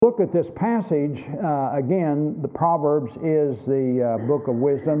Look at this passage again. The Proverbs is the book of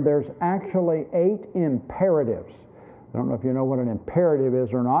wisdom. There's actually 8 imperatives. I don't know if you know what an imperative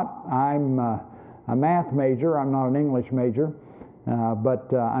is or not. I'm a math major. I'm not an English major,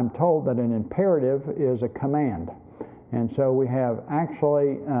 but I'm told that an imperative is a command. And so we have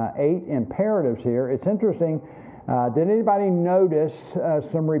actually 8 imperatives here. It's interesting. Did anybody notice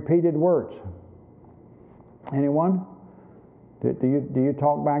some repeated words? Anyone? Do you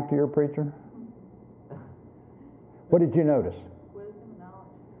talk back to your preacher? What did you notice? Wisdom and knowledge.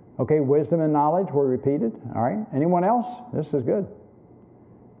 Okay, wisdom and knowledge were repeated. All right. Anyone else? This is good.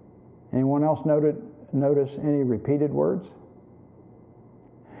 Anyone else notice any repeated words?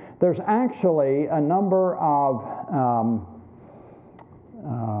 There's actually a number of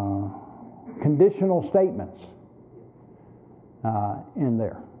conditional statements in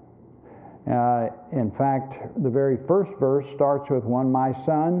there. In fact, the very first verse starts with one, my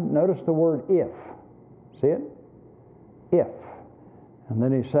son. Notice the word if. See it? If. And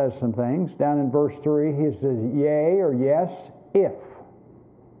then he says some things. Down in verse 3, he says yea or yes, if.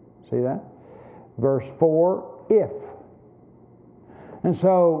 See that? Verse 4, if. And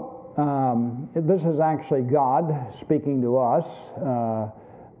so this is actually God speaking to us,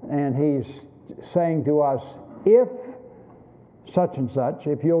 and he's saying to us, if such and such,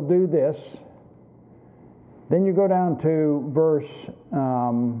 if you'll do this. Then you go down to verse 5.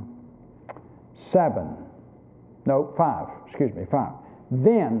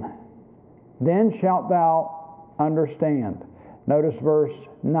 Then shalt thou understand. Notice verse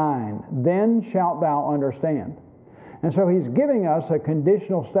 9. Then shalt thou understand. And so he's giving us a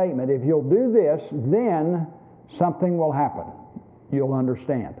conditional statement. If you'll do this, then something will happen. You'll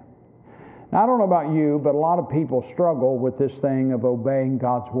understand. Now, I don't know about you, but a lot of people struggle with this thing of obeying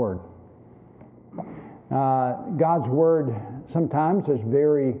God's Word. God's Word sometimes is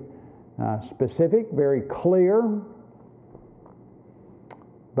very specific, very clear,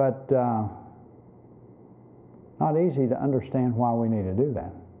 but not easy to understand why we need to do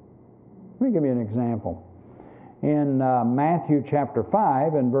that. Let me give you an example. In Matthew chapter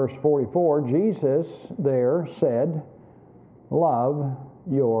 5 and verse 44, Jesus there said, love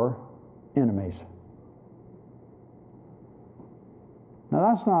your enemies.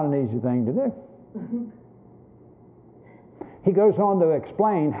 Now that's not an easy thing to do. He goes on to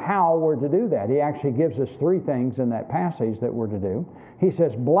explain how we're to do that. He actually gives us 3 things in that passage that we're to do. He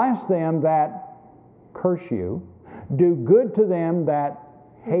says, bless them that curse you, do good to them that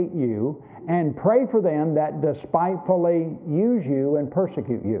hate you, and pray for them that despitefully use you and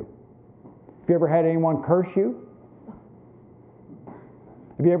persecute you. Have you ever had anyone curse you?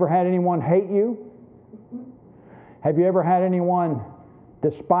 Have you ever had anyone hate you? Have you ever had anyone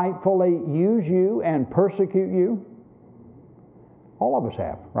despitefully use you and persecute you? All of us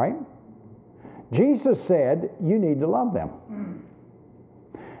have, right? Jesus said you need to love them.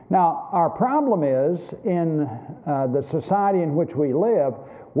 Now, our problem is in the society in which we live,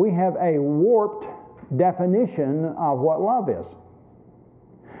 we have a warped definition of what love is.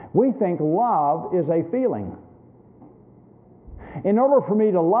 We think love is a feeling. In order for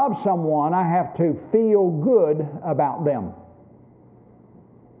me to love someone, I have to feel good about them.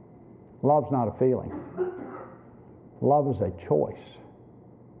 Love's not a feeling. Love is a choice.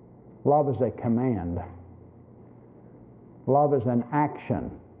 Love is a command. Love is an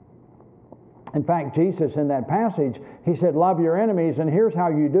action. In fact, Jesus in that passage, he said, love your enemies, and here's how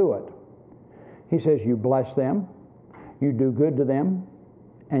you do it. He says, you bless them, you do good to them,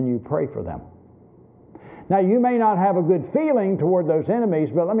 and you pray for them. Now, you may not have a good feeling toward those enemies,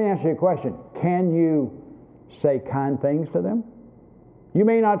 but let me ask you a question. Can you say kind things to them? You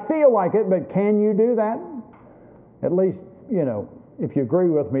may not feel like it, but can you do that? At least, if you agree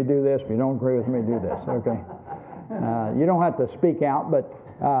with me, do this. If you don't agree with me, do this. Okay? You don't have to speak out, but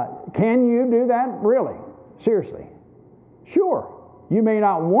can you do that? Really? Seriously? Sure. You may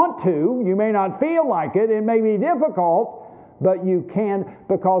not want to. You may not feel like it. It may be difficult. But you can,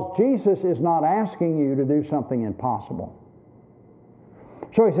 because Jesus is not asking you to do something impossible.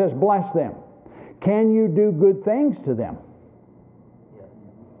 So he says, bless them. Can you do good things to them? Yes.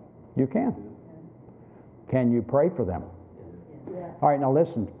 You can. Can you pray for them? Yes. All right, now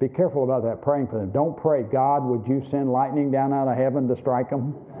listen, be careful about that praying for them. Don't pray, God, would you send lightning down out of heaven to strike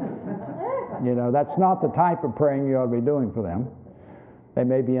them? That's not the type of praying you ought to be doing for them. They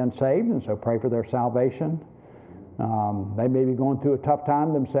may be unsaved, and so pray for their salvation. They may be going through a tough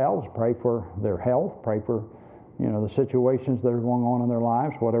time themselves. Pray for their health. Pray for, the situations that are going on in their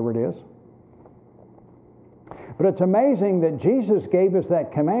lives, whatever it is. But it's amazing that Jesus gave us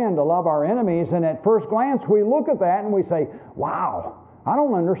that command to love our enemies, and at first glance we look at that and we say, wow, I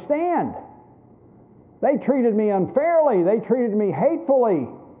don't understand. They treated me unfairly. They treated me hatefully.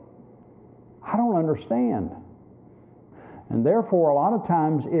 I don't understand. And therefore, a lot of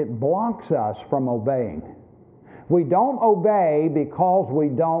times it blocks us from obeying. We don't obey because we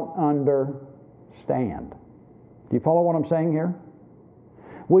don't understand. Do you follow what I'm saying here?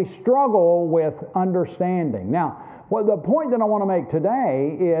 We struggle with understanding. Now, the point that I want to make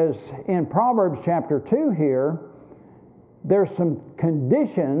today is in Proverbs chapter 2 here, there's some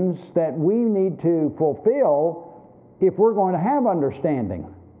conditions that we need to fulfill if we're going to have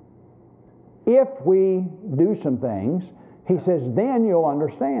understanding. If we do some things, he says, then you'll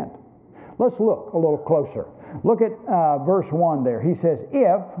understand. Let's look a little closer. Look at verse 1 there. He says,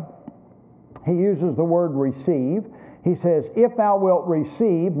 if, he uses the word receive. He says, if thou wilt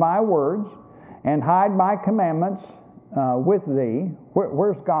receive my words and hide my commandments with thee.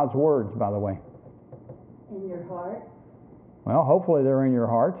 Where's God's words, by the way? In your heart. Well, hopefully they're in your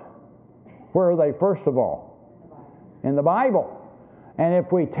heart. Where are they, first of all? In the Bible. And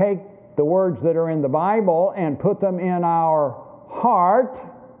if we take the words that are in the Bible and put them in our heart,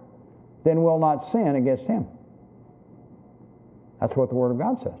 then we'll not sin against Him. That's what the Word of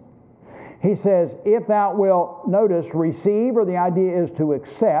God says. He says, if thou wilt, notice, receive, or the idea is to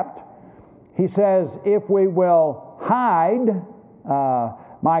accept. He says, if we will hide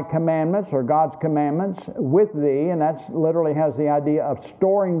my commandments or God's commandments with thee, and that literally has the idea of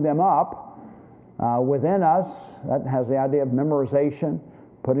storing them up within us. That has the idea of memorization,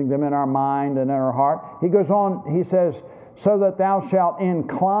 putting them in our mind and in our heart. He goes on, he says, so that thou shalt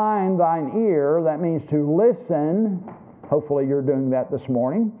incline thine ear. That means to listen. Hopefully you're doing that this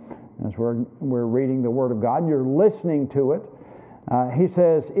morning as we're reading the Word of God. You're listening to it. He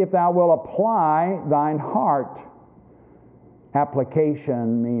says, if thou wilt apply thine heart.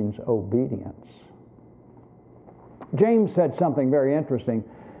 Application means obedience. James said something very interesting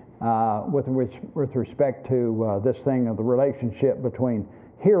with respect to this thing of the relationship between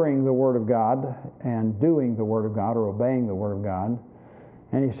hearing the Word of God and doing the Word of God or obeying the Word of God.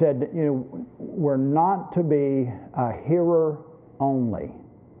 And he said, we're not to be a hearer only.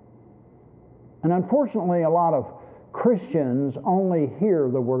 And unfortunately, a lot of Christians only hear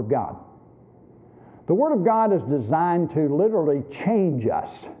the Word of God. The Word of God is designed to literally change us.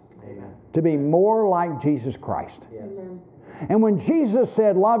 Amen. To be more like Jesus Christ. Yes. Amen. And when Jesus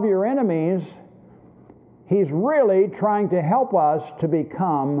said, love your enemies, He's really trying to help us to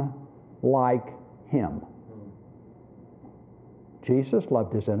become like Him. Jesus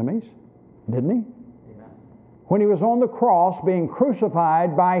loved His enemies, didn't He? Amen. When He was on the cross being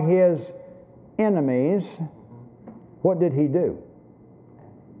crucified by His enemies, what did He do?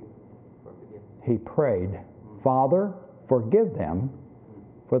 He prayed, Father, forgive them,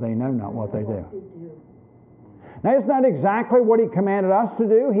 for they know not what they do. Now, it's not exactly what He commanded us to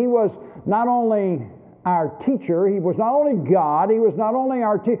do. He was not only our teacher, He was not only God, He was not only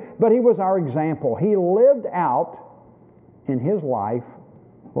our teacher, but He was our example. He lived out in His life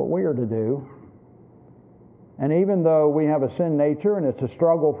what we are to do. And even though we have a sin nature and it's a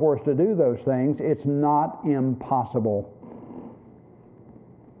struggle for us to do those things, it's not impossible.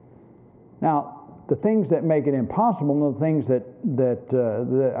 Now, the things that make it impossible, and the things that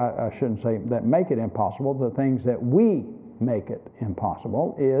I shouldn't say that make it impossible, the things that we make it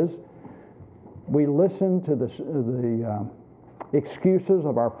impossible is we listen to the excuses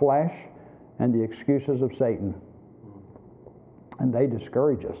of our flesh and the excuses of Satan. And they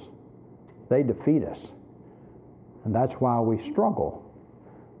discourage us. They defeat us. And that's why we struggle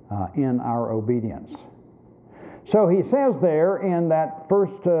in our obedience. So he says there in that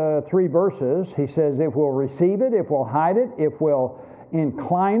first 3 verses, he says, if we'll receive it, if we'll hide it, if we'll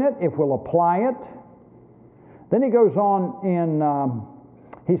incline it, if we'll apply it. Then he goes on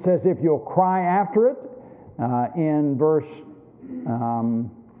he says, if you'll cry after it, in verse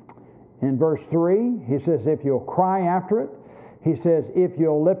 3, he says, if you'll cry after it. He says, if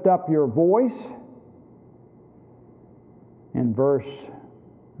you'll lift up your voice. In verse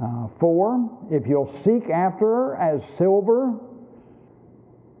 4, if you'll seek after her as silver.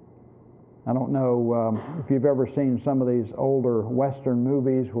 I don't know if you've ever seen some of these older Western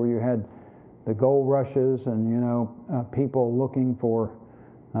movies where you had the gold rushes and, people looking for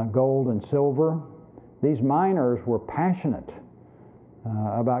gold and silver. These miners were passionate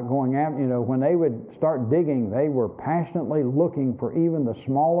about going after, when they would start digging, they were passionately looking for even the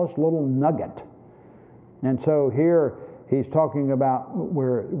smallest little nugget. And so here he's talking about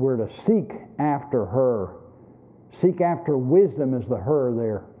we're to seek after her. Seek after wisdom is the her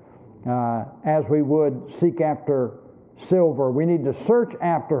there. As we would seek after silver. We need to search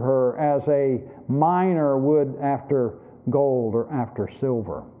after her as a miner would after gold or after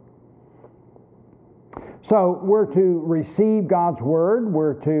silver. So we're to receive God's Word,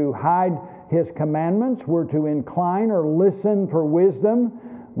 we're to hide His commandments, we're to incline or listen for wisdom,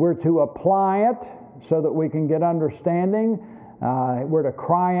 we're to apply it so that we can get understanding. We're to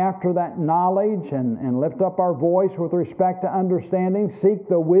cry after that knowledge and lift up our voice with respect to understanding, seek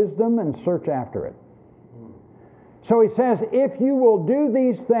the wisdom and search after it. So he says, if you will do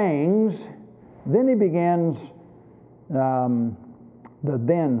these things, then he begins the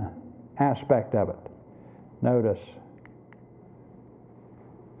then aspect of it. Notice.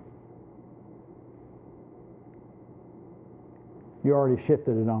 You already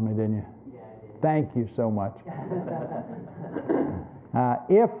shifted it on me, didn't you? Yeah, I did. Thank you so much.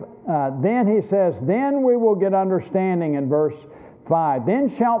 Then he says, then we will get understanding in verse 5.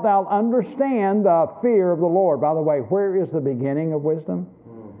 Then shalt thou understand the fear of the Lord. By the way, where is the beginning of wisdom?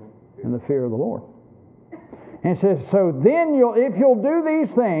 In the fear of the Lord. And he says, so then if you'll do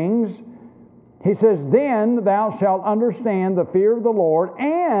these things, he says, then thou shalt understand the fear of the Lord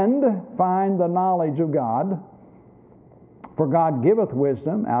and find the knowledge of God. For God giveth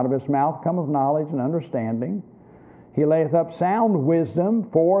wisdom, out of his mouth cometh knowledge and understanding. He layeth up sound wisdom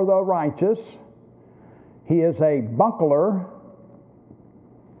for the righteous. He is a buckler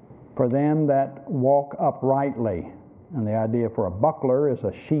for them that walk uprightly. And the idea for a buckler is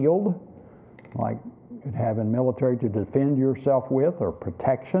a shield, like you'd have in military to defend yourself with, or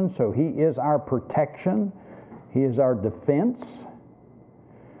protection. So he is our protection. He is our defense.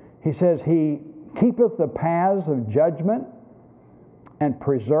 He says he keepeth the paths of judgment and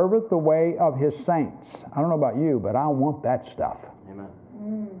preserveth the way of his saints. I don't know about you, but I want that stuff. Amen.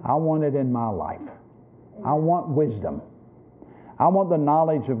 I want it in my life. I want wisdom. I want the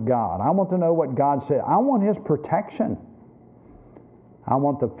knowledge of God. I want to know what God said. I want his protection. I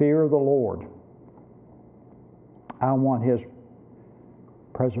want the fear of the Lord. I want his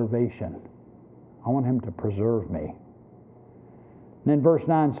preservation. I want him to preserve me. And then verse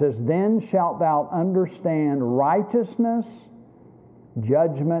 9 says, then shalt thou understand righteousness,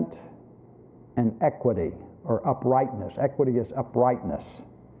 judgment, and equity, or uprightness. Equity is uprightness.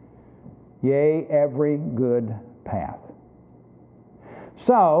 Yea, every good path.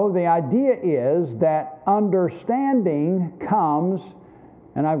 So the idea is that understanding comes,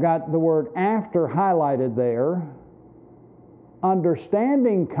 and I've got the word after highlighted there.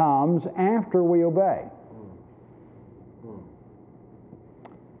 Understanding comes after we obey.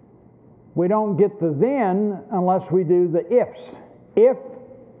 We don't get the then unless we do the ifs. If,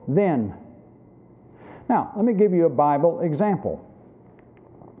 then. Now, let me give you a Bible example.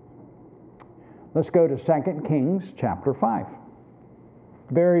 Let's go to 2 Kings chapter 5.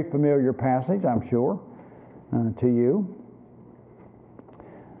 Very familiar passage, I'm sure, to you.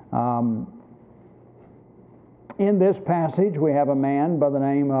 In this passage, we have a man by the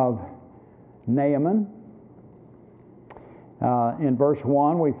name of Naaman. In verse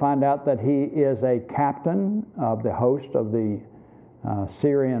 1, we find out that he is a captain of the host of the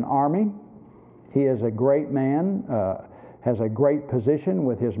Syrian army. He is a great man, has a great position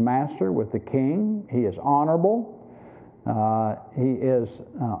with his master, with the king. He is honorable. He is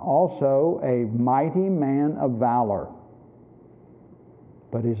also a mighty man of valor.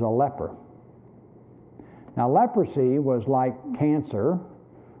 But he's a leper. Now, leprosy was like cancer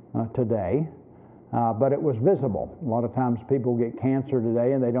today, but it was visible. A lot of times people get cancer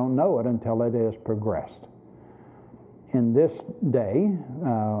today and they don't know it until it has progressed. In this day,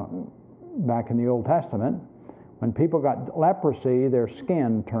 back in the Old Testament, when people got leprosy, their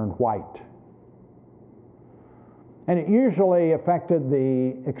skin turned white. And it usually affected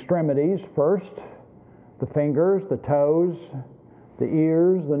the extremities first, the fingers, the toes, the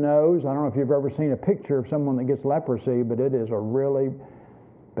ears, the nose. I don't know if you've ever seen a picture of someone that gets leprosy, but it is a really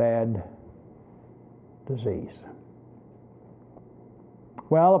bad disease.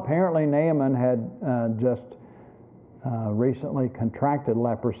 Well, apparently Naaman had just recently contracted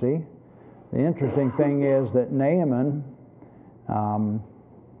leprosy. The interesting thing is that Naaman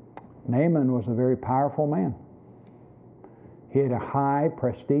was a very powerful man. He had a high,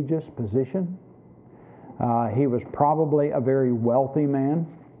 prestigious position. He was probably a very wealthy man.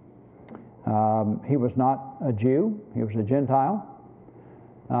 He was not a Jew. He was a Gentile.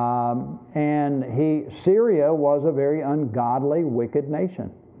 And Syria was a very ungodly, wicked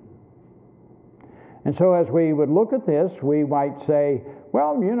nation. And so as we would look at this, we might say,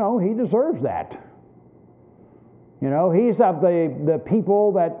 well, you know, he deserves that. You know, he's of the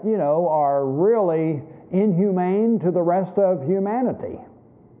people that, you know, are really inhumane to the rest of humanity.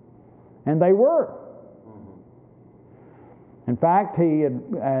 And they were. In fact, he had,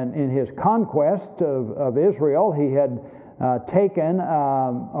 in his conquest of Israel, he had taken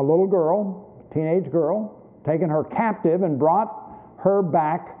a little girl, teenage girl, taken her captive and brought her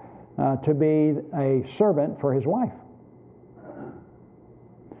back to be a servant for his wife.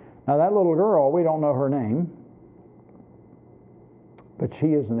 Now that little girl, we don't know her name, but she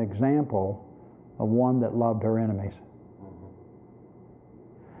is an example of one that loved her enemies.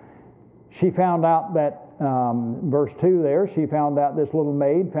 She found out that, verse 2 there, she found out, this little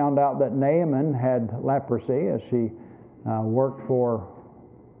maid found out that Naaman had leprosy as she worked for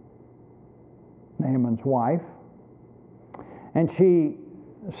Naaman's wife. And she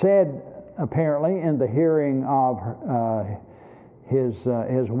said, apparently, in the hearing of his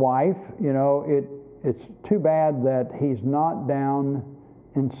wife, you know, it's too bad that he's not down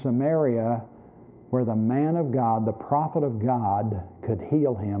in Samaria where the man of God, the prophet of God, could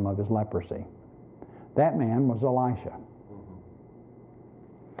heal him of his leprosy. That man was Elisha.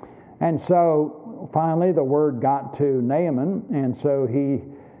 And so finally the word got to Naaman, and so he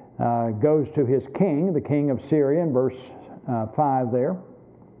goes to his king, the king of Syria, in verse 5 there.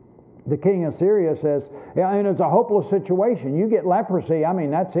 The king of Syria says, I mean, it's a hopeless situation. You get leprosy, I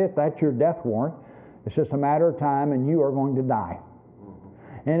mean, that's it. That's your death warrant. It's just a matter of time, and you are going to die.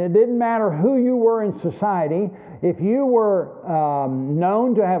 And it didn't matter who you were in society. If you were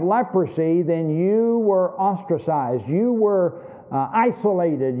known to have leprosy, then you were ostracized. You were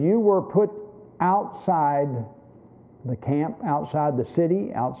isolated. You were put outside the camp, outside the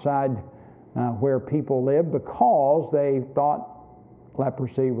city, outside where people lived, because they thought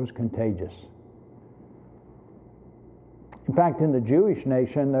leprosy was contagious. In fact, in the Jewish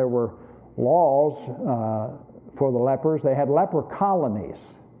nation, there were laws for the lepers. They had leper colonies.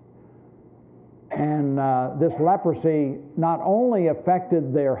 And this leprosy not only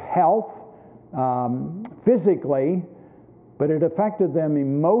affected their health physically, but it affected them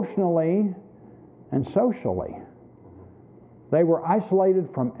emotionally and socially. They were isolated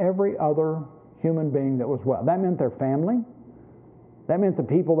from every other human being that was well. That meant their family. That meant the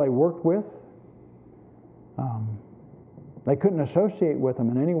people they worked with. They couldn't associate with them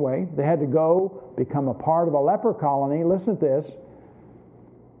in any way. They had to go become a part of a leper colony. Listen to this,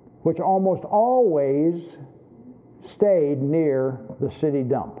 which almost always stayed near the city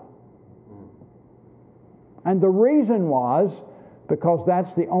dump. And the reason was because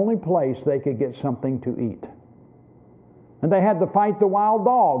that's the only place they could get something to eat. And they had to fight the wild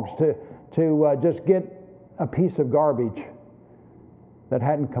dogs to just get a piece of garbage that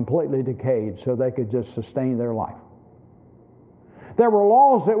hadn't completely decayed so they could just sustain their life. There were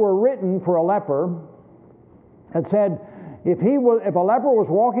laws that were written for a leper that said if a leper was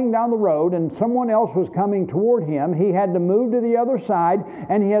walking down the road and someone else was coming toward him, he had to move to the other side,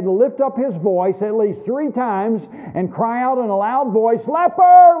 and he had to lift up his voice at least 3 times and cry out in a loud voice,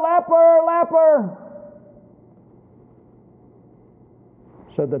 "Leper, leper, leper,"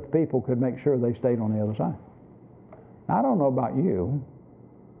 so that the people could make sure they stayed on the other side. Now, I don't know about you,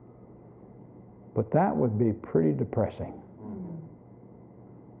 but that would be pretty depressing.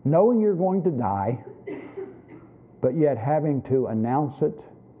 Knowing you're going to die, but yet having to announce it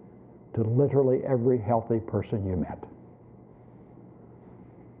to literally every healthy person you met.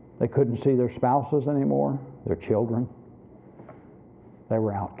 They couldn't see their spouses anymore, their children. They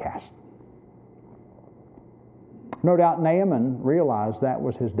were outcast. No doubt Naaman realized that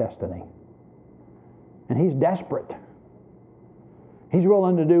was his destiny. And he's desperate. He's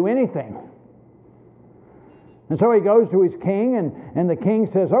willing to do anything. And so he goes to his king, and the king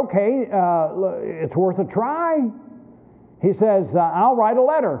says, okay, it's worth a try. He says, I'll write a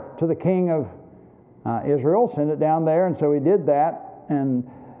letter to the king of Israel, send it down there. And so he did that, and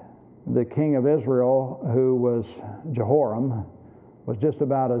the king of Israel, who was Jehoram, was just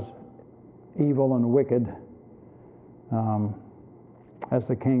about as evil and wicked as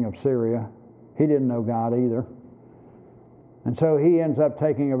the king of Syria. He didn't know God either. And so he ends up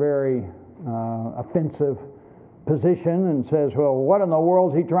taking a very offensive position and says, well, what in the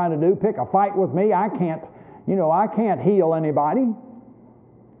world is he trying to do? Pick a fight with me? I can't heal anybody.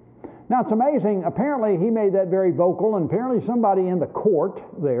 Now, it's amazing. Apparently, he made that very vocal, and apparently somebody in the court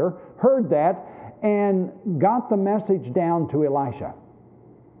there heard that and got the message down to Elisha.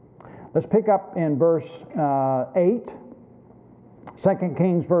 Let's pick up in verse 8, 2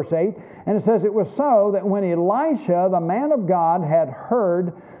 Kings verse 8, and it says, it was so that when Elisha, the man of God, had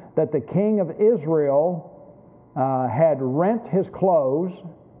heard that the king of Israel had rent his clothes.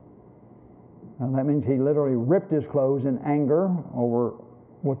 Now that means he literally ripped his clothes in anger over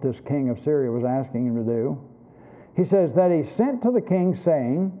what this king of Syria was asking him to do. He says that he sent to the king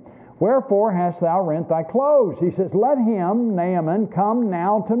saying, Wherefore hast thou rent thy clothes? He says, let him, Naaman, come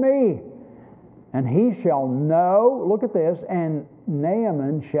now to me, and he shall know, look at this, and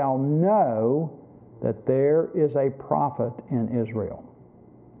Naaman shall know that there is a prophet in Israel.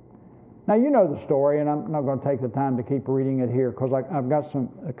 Now, you know the story, and I'm not going to take the time to keep reading it here because I've got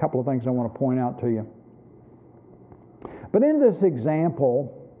a couple of things I want to point out to you. But in this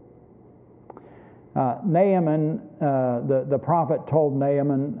example, Naaman, the prophet told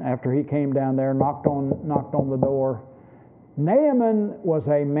Naaman after he came down there, knocked on the door. Naaman was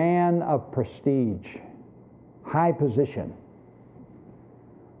a man of prestige, high position.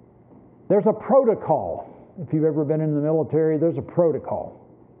 There's a protocol. If you've ever been in the military, there's a protocol.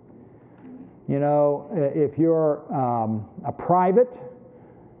 You know, if you're a private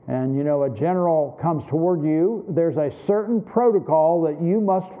and, you know, a general comes toward you, there's a certain protocol that you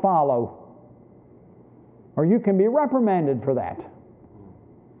must follow, or you can be reprimanded for that.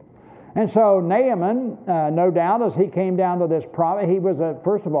 And so Naaman, no doubt, as he came down to this prophet, he was,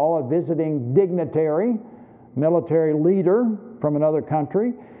 first of all, a visiting dignitary, military leader from another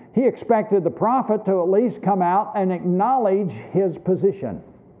country. He expected the prophet to at least come out and acknowledge his position.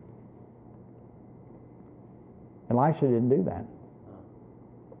 Elisha didn't do that.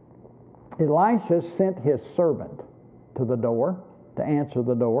 Elisha sent his servant to the door to answer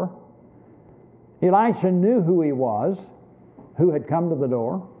the door. Elisha knew who he was, who had come to the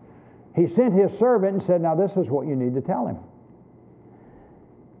door. He sent his servant and said, now this is what you need to tell him.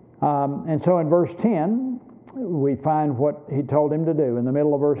 And so in verse 10, we find what he told him to do. In the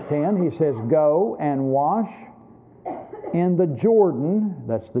middle of verse 10, he says, go and wash in the Jordan,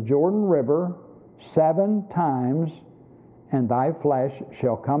 that's the Jordan River, 7 times, and thy flesh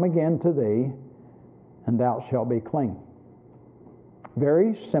shall come again to thee, and thou shalt be clean.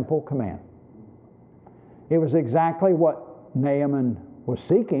 Very simple command. It was exactly what Naaman was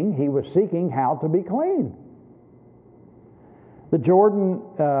seeking. He was seeking how to be clean. The Jordan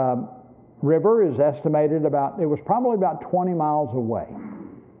River is estimated it was probably about 20 miles away.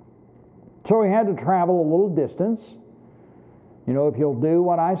 So he had to travel a little distance. You know, if you'll do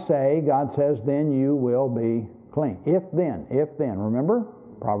what I say, God says, then you will be clean. If then. Remember?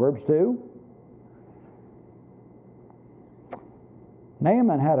 Proverbs 2.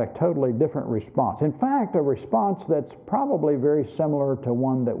 Naaman had a totally different response. In fact, a response that's probably very similar to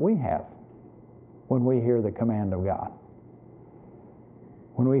one that we have when we hear the command of God,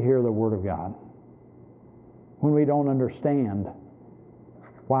 when we hear the Word of God, when we don't understand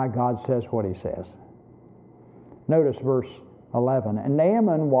why God says what He says. Notice verse 11. And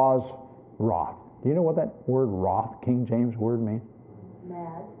Naaman was wroth. Do you know what that word wroth, King James word, means?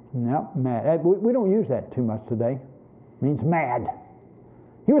 Mad. No, mad. We don't use that too much today. It means mad.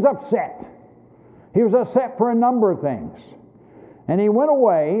 He was upset. He was upset for a number of things. And he went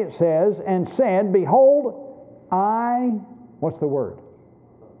away, it says, and said, behold, what's the word?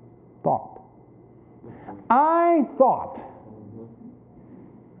 Thought. I thought.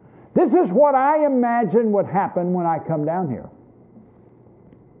 This is what I imagine would happen when I come down here.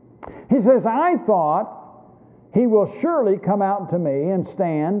 He says, I thought he will surely come out to me and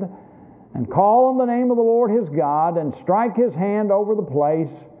stand and call on the name of the Lord his God and strike his hand over the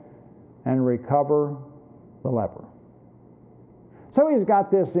place and recover the leper. So he's got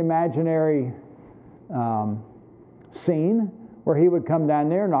this imaginary scene where he would come down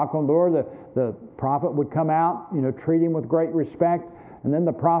there, knock on the door, the prophet would come out, you know, treat him with great respect, and then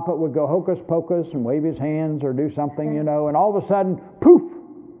the prophet would go hocus pocus and wave his hands or do something, you know, and all of a sudden, poof,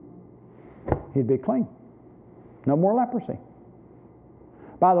 he'd be clean. No more leprosy.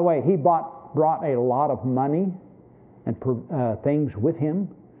 By the way, he brought a lot of money and things with him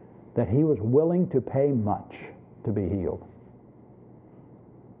that he was willing to pay much to be healed.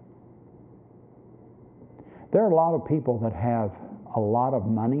 There are a lot of people that have a lot of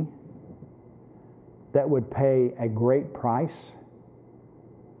money that would pay a great price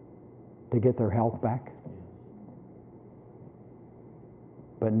to get their health back.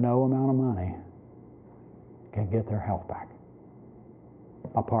 But no amount of money can get their health back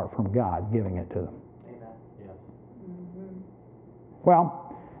apart from God giving it to them. Amen. Yes. Mm-hmm.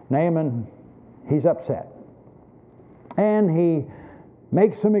 Well, Naaman, he's upset. And he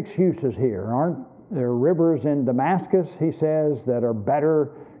makes some excuses here. Aren't there rivers in Damascus, he says, that are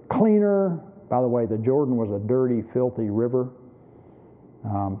better, cleaner? By the way, the Jordan was a dirty, filthy river,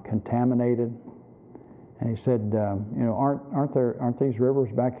 contaminated. And he said, you know, aren't these rivers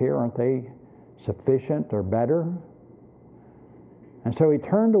back here, aren't they sufficient or better? And so he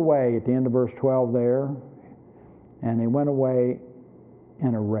turned away at the end of verse 12 there, and he went away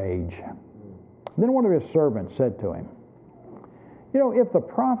in a rage. Then one of his servants said to him, You know, if the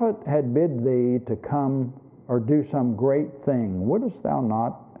prophet had bid thee to come or do some great thing, wouldst thou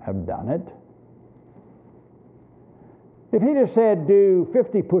not have done it? If he'd have said, do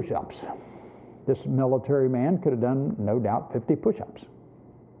 50 push-ups, this military man could have done, no doubt, 50 push-ups.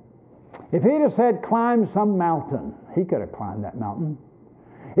 If he'd have said, climb some mountain, he could have climbed that mountain.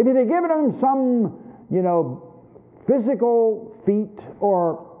 If he'd have given him some, physical feat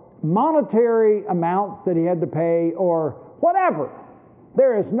or monetary amount that he had to pay or whatever,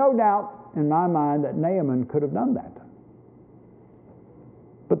 there is no doubt in my mind that Naaman could have done that.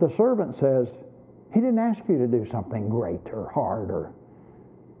 But the servant says, he didn't ask you to do something great or hard, or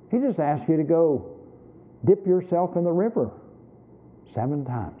he just asked you to go dip yourself in the river 7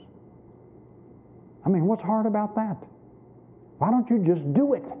 times. I mean, what's hard about that? Why don't you just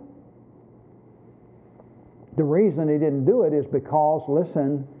do it? The reason he didn't do it is because,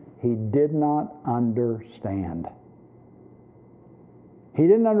 listen, he did not understand. He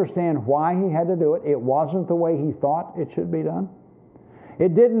didn't understand why he had to do it. It wasn't the way he thought it should be done.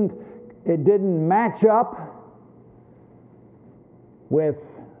 It didn't match up with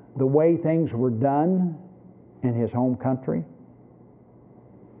the way things were done in his home country.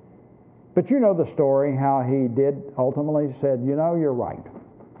 But you know the story, how he did ultimately said, you're right.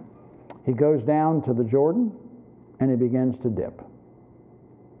 He goes down to the Jordan and he begins to dip.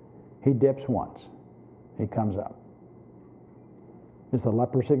 He dips once. He comes up. Is the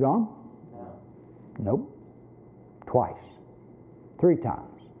leprosy gone? No. Nope. Twice. 3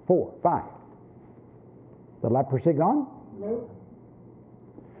 times. 4, 5. The leprosy gone? Nope.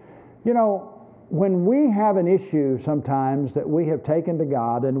 When we have an issue sometimes that we have taken to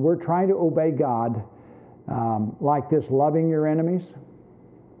God and we're trying to obey God, like this loving your enemies,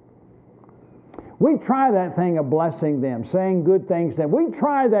 we try that thing of blessing them, saying good things to them. We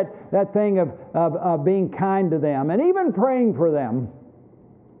try that thing of being kind to them and even praying for them.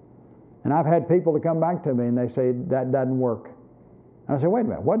 And I've had people to come back to me and they say, that doesn't work. And I say, wait a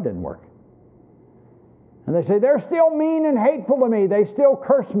minute, what didn't work? And they say, they're still mean and hateful to me. They still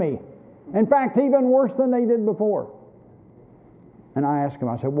curse me. In fact, even worse than they did before. And I asked him,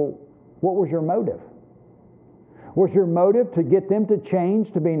 I said, well, what was your motive? Was your motive to get them to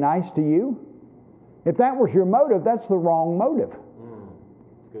change to be nice to you? If that was your motive, that's the wrong motive.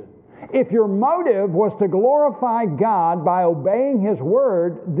 Good. If your motive was to glorify God by obeying His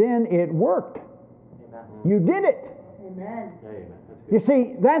Word, then it worked. Amen. You did it. Amen. Amen. That's good. You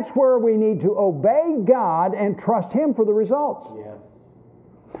see, that's where we need to obey God and trust Him for the results. Yes.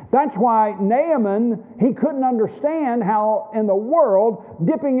 That's why Naaman, he couldn't understand how in the world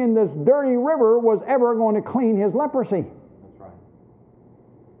dipping in this dirty river was ever going to clean his leprosy. That's right.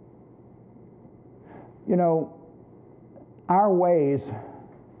 Our ways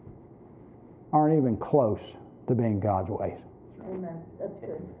aren't even close to being God's ways. Amen. That's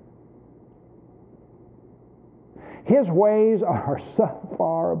good. His ways are so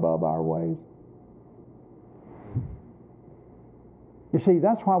far above our ways. You see,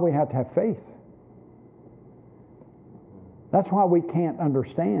 that's why we have to have faith. That's why we can't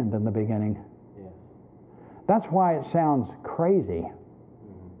understand in the beginning. Yes. That's why it sounds crazy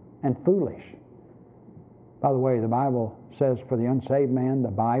and foolish. By the way, the Bible says for the unsaved man, the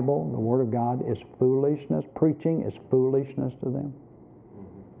Bible, the Word of God, is foolishness. Preaching is foolishness to them.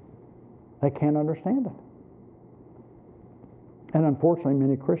 They can't understand it. And unfortunately,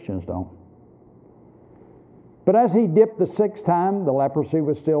 many Christians don't. But as he dipped the 6th time, the leprosy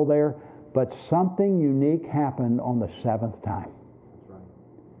was still there, but something unique happened on the 7th time. That's right.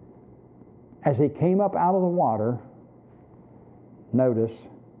 As he came up out of the water, notice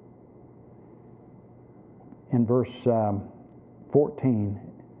in verse 14,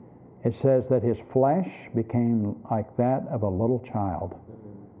 it says that his flesh became like that of a little child,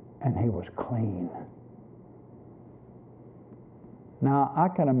 and he was clean. Now, I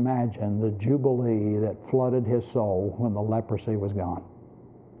can imagine the jubilee that flooded his soul when the leprosy was gone.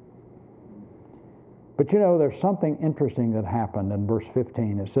 But there's something interesting that happened in verse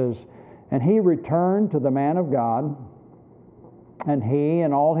 15. It says, and he returned to the man of God, and he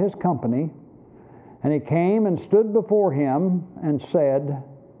and all his company, and he came and stood before him and said,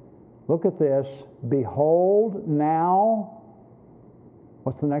 look at this, behold, now,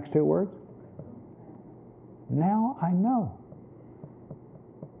 what's the next 2 words? Now I know.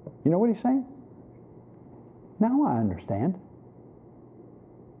 You know what he's saying? Now I understand.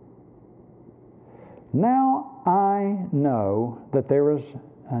 Now I know that there is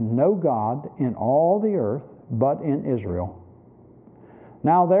no God in all the earth but in Israel.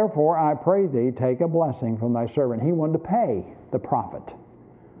 Now therefore I pray thee, take a blessing from thy servant. He wanted to pay the prophet.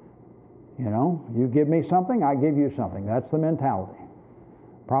 You give me something, I give you something. That's the mentality.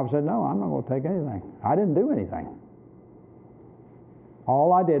 prophet said, no, I'm not going to take anything. I didn't do anything.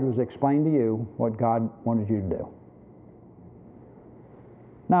 All I did was explain to you what God wanted you to do.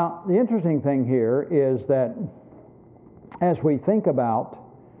 Now, the interesting thing here is that as we think about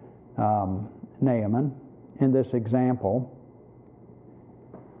Naaman in this example,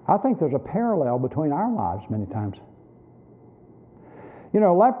 I think there's a parallel between our lives many times. You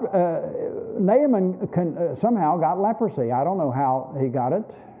know, Naaman somehow got leprosy. I don't know how he got it,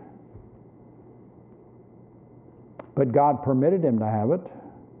 but God permitted him to have it.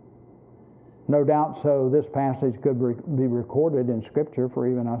 No doubt so this passage could be recorded in Scripture for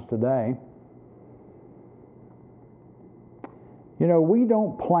even us today. You know, we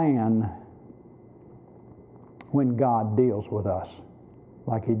don't plan when God deals with us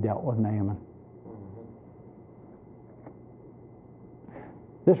like he dealt with Naaman.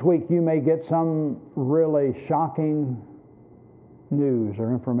 This week you may get some really shocking news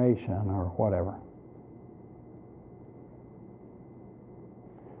or information or whatever.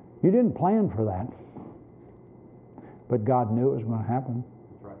 You didn't plan for that. But God knew it was going to happen.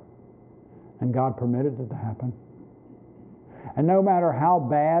 That's right. And God permitted it to happen. And no matter how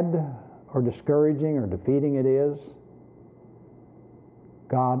bad or discouraging or defeating it is,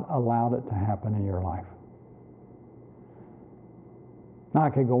 God allowed it to happen in your life. Now I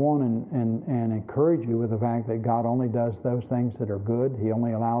could go on and encourage you with the fact that God only does those things that are good. He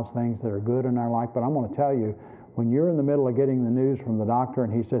only allows things that are good in our life. But I'm going to tell you, when you're in the middle of getting the news from the doctor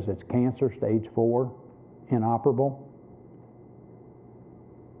and he says it's cancer stage 4, inoperable,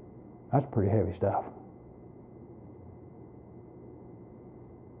 that's pretty heavy stuff.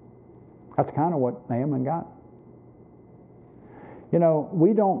 That's kind of what Naaman got. You know,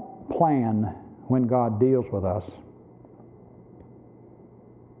 we don't plan when God deals with us.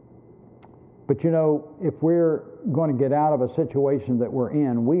 But you know, if we're going to get out of a situation that we're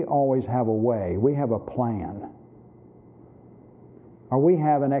in, we always have a way. We have a plan. Or we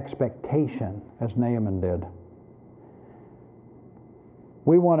have an expectation, as Naaman did.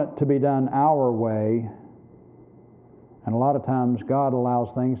 We want it to be done our way. And a lot of times God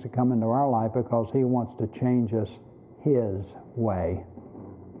allows things to come into our life because he wants to change us his way.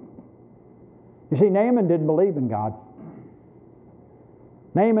 You see, Naaman didn't believe in God.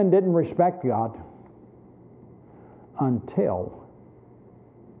 Naaman didn't respect God until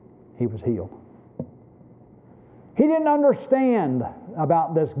he was healed. He didn't understand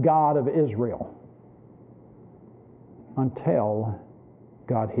about this God of Israel until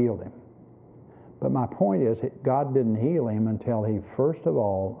God healed him. But my point is, God didn't heal him until he first of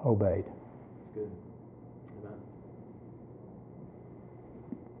all obeyed. That's good. Amen.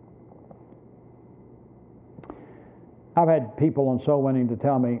 I've had people on soul winning to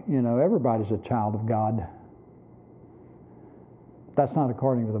tell me, you know, everybody's a child of God. That's not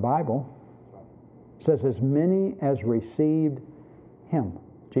according to the Bible. It says, as many as received him,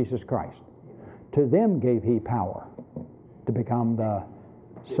 Jesus Christ, to them gave he power to become the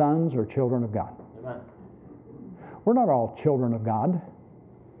sons or children of God. Amen. We're not all children of God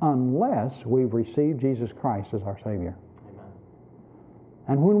unless we've received Jesus Christ as our Savior. Amen.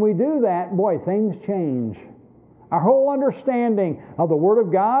 And when we do that, boy, things change. Our whole understanding of the Word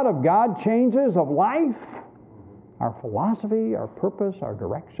of God changes, of life, our philosophy, our purpose, our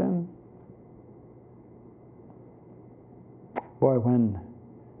direction. Boy, when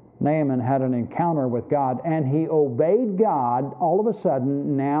Naaman had an encounter with God and he obeyed God, all of a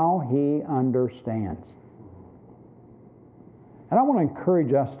sudden, now he understands. And I want to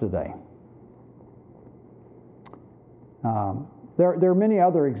encourage us today. There are many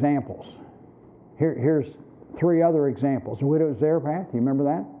other examples. Here's 3 other examples. The widow of Zarephath, you remember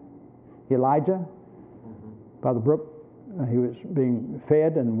that? Elijah, by the brook, he was being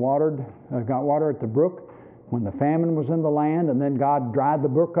fed and watered, got water at the brook when the famine was in the land, and then God dried the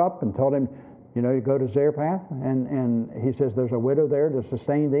brook up and told him, you know, you go to Zarephath, and he says there's a widow there to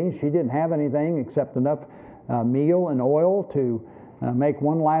sustain thee. She didn't have anything except enough meal and oil to make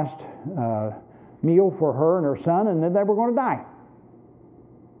one last meal for her and her son, and then they were going to die.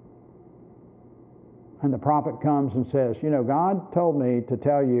 And the prophet comes and says, you know, God told me to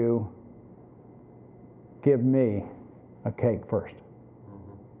tell you, give me a cake first.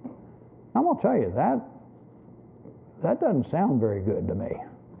 I'm going to tell you, that doesn't sound very good to me.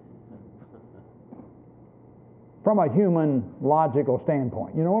 From a human logical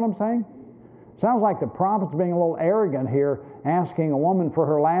standpoint. You know what I'm saying? Sounds like the prophet's being a little arrogant here, asking a woman for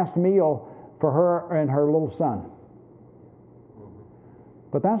her last meal for her and her little son.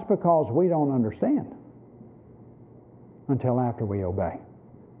 But that's because we don't understand until after we obey.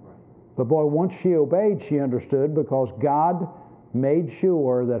 But boy, once she obeyed, she understood, because God made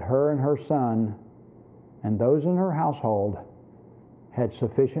sure that her and her son and those in her household had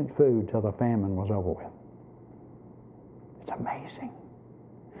sufficient food till the famine was over with. It's amazing.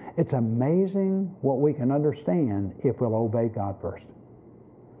 It's amazing what we can understand if we'll obey God first.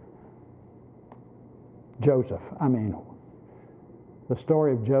 Joseph, the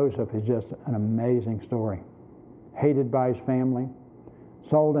story of Joseph is just an amazing story. Hated by his family,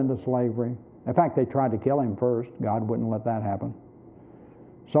 sold into slavery. In fact, they tried to kill him first. God wouldn't let that happen.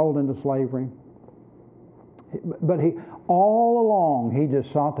 Sold into slavery. But all along, he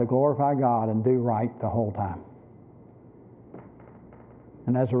just sought to glorify God and do right the whole time.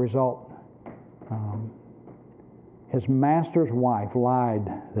 And as a result, his master's wife lied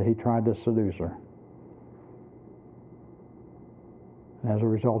that he tried to seduce her. And as a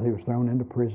result, he was thrown into prison.